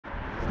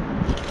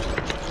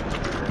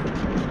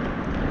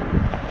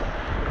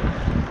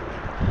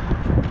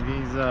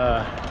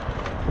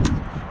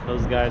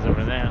those guys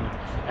over there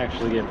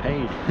actually get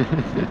paid.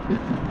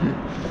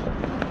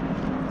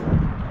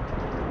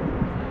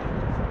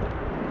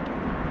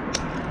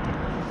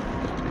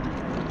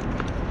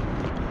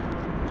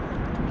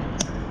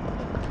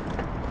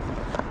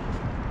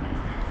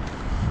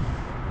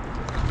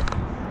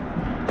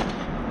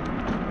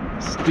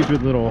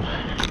 Stupid little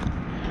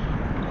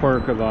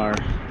quirk of our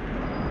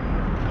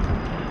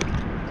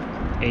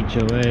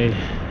HOA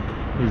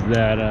is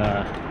that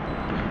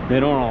they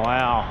don't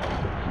allow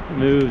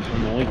moves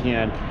from the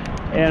weekend.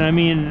 And I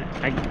mean,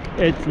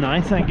 it's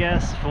nice, I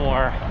guess,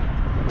 for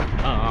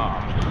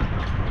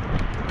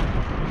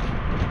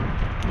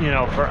you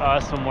know, for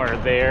us when we're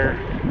there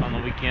on the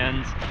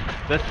weekends.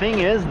 The thing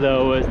is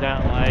though, is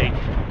that, like,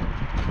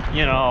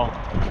 you know,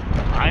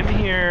 I'm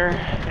here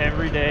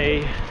every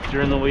day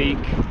during the week,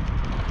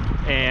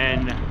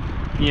 and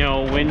you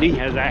know, Wendy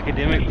has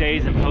academic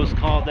days and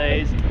post-call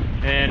days,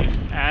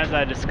 and as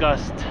I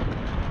discussed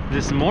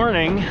this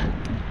morning,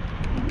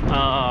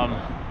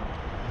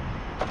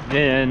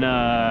 then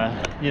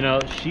you know,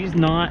 she's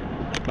not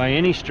by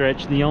any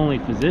stretch the only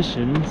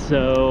physician,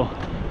 so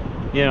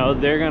you know,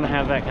 they're gonna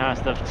have that kind of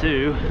stuff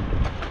too.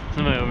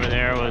 Somebody over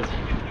there was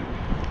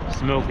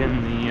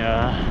smoking the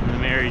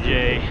Mary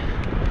J.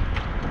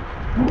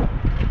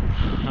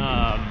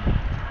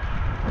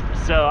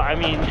 So I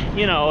mean,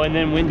 you know, and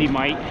then Wendy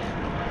might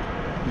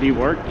need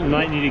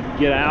to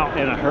get out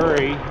in a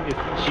hurry if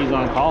she's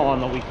on call on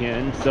the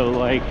weekend. So,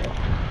 like,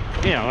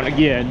 you know, and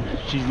again,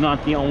 she's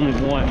not the only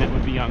one that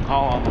would be on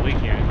call on the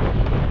weekend.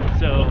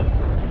 So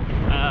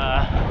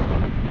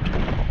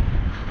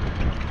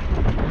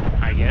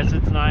I guess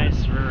it's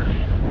nice for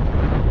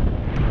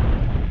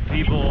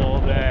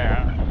people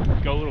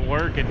that go to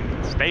work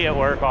and stay at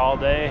work all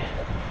day,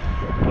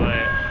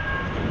 but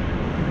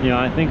you know,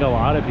 I think a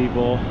lot of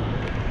people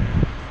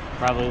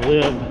probably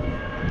live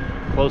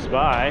close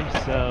by,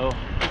 so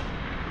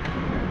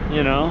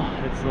you know,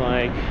 it's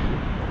like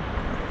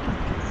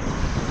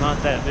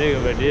not that big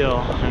of a deal.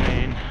 I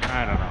mean,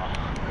 I don't know,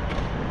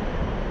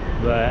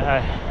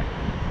 but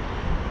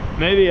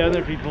maybe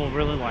other people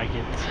really like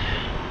it.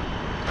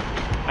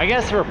 I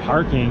guess for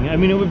parking, I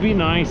mean, it would be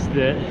nice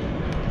that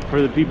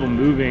for the people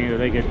moving that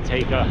they could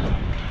take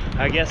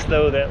I guess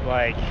though that,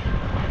 like,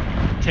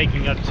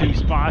 taking up 2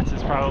 spots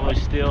is probably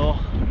still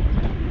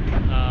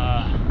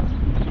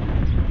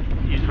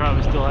you'd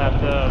probably still have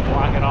to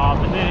block it off,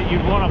 and then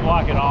you'd want to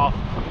block it off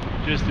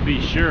just to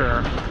be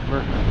sure,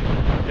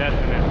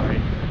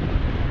 definitely.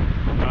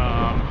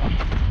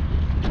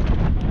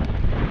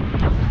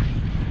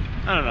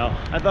 I don't know,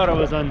 I thought it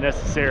was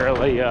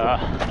unnecessarily I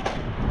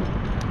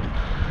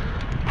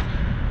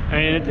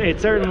mean,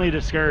 it certainly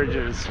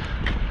discourages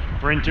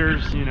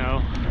renters, you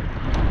know,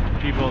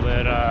 people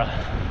that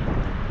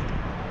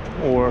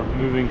or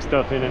moving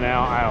stuff in and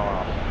out, I don't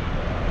know,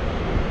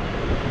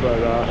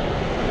 but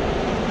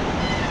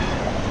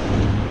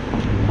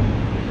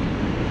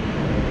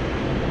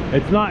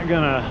it's not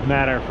gonna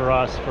matter for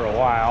us for a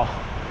while,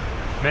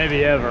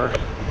 maybe ever.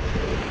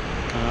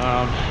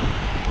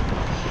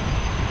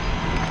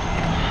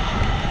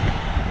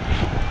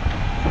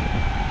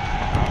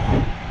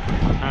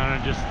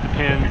 It just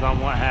depends on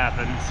what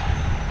happens.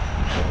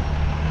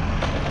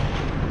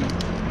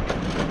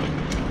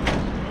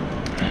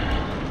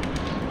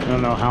 I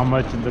don't know how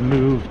much of the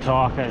move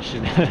talk I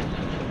should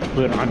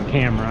put on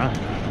camera.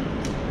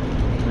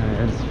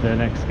 There's the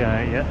next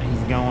guy. Yep,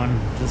 he's going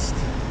just...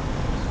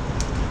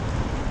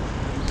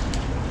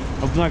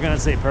 I'm not gonna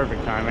say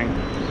perfect timing.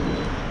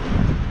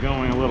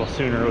 Going a little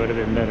sooner would have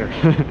been better.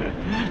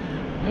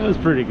 It was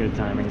pretty good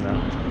timing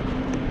though.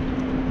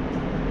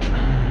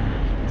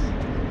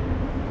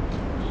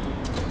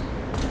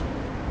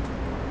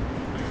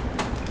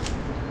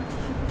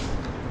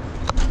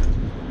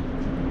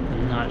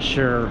 I'm not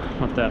sure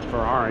what that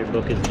Ferrari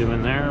book is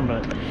doing there,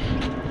 but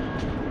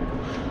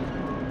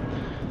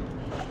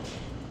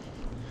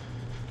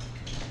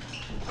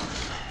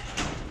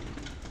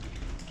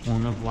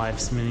one of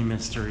life's many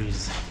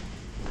mysteries.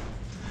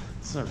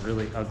 It's a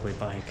really ugly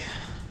bike.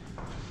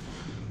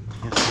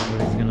 I guess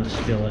somebody's gonna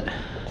steal it.